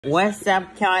What's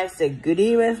up, Kelly? It's a good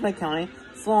evening, my Kelly.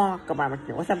 Talk about it.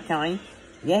 What's up, Kelly?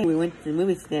 Yay, we went to the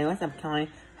movies today. What's up,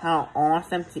 Kelly? How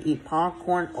awesome to eat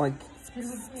popcorn or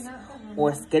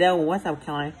Skittle. What's up,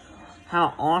 Kelly?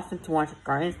 How awesome to watch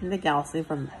Guardians of the Galaxy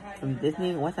from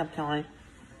Disney. What's up, Kelly?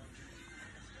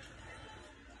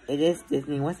 It is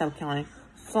Disney. What's up, Kelly?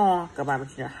 Talk about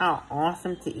it. How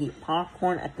awesome to eat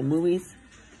popcorn at the movies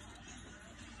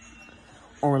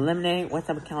or lemonade. What's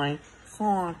up, Kelly?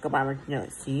 Talk about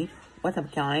it. See? What's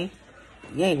up, Kelly?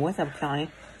 Yay, what's up, Kelly?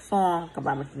 Talk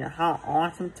about it. How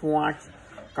awesome to watch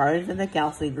Guardians of the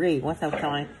Galaxy 3. What's up,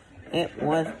 Kelly? It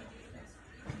was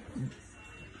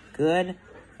good.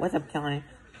 What's up, Kelly?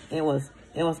 It was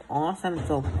awesome,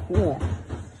 so cool.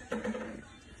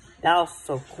 That was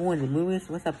so cool in the movies.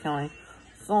 What's up, Kelly?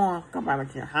 Talk about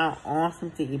it. How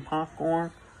awesome to eat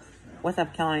popcorn. What's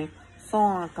up, Kelly?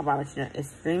 Talk about it.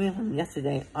 It's streaming from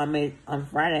yesterday on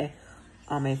Friday,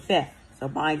 on May 5th. So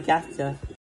bye, Jessica.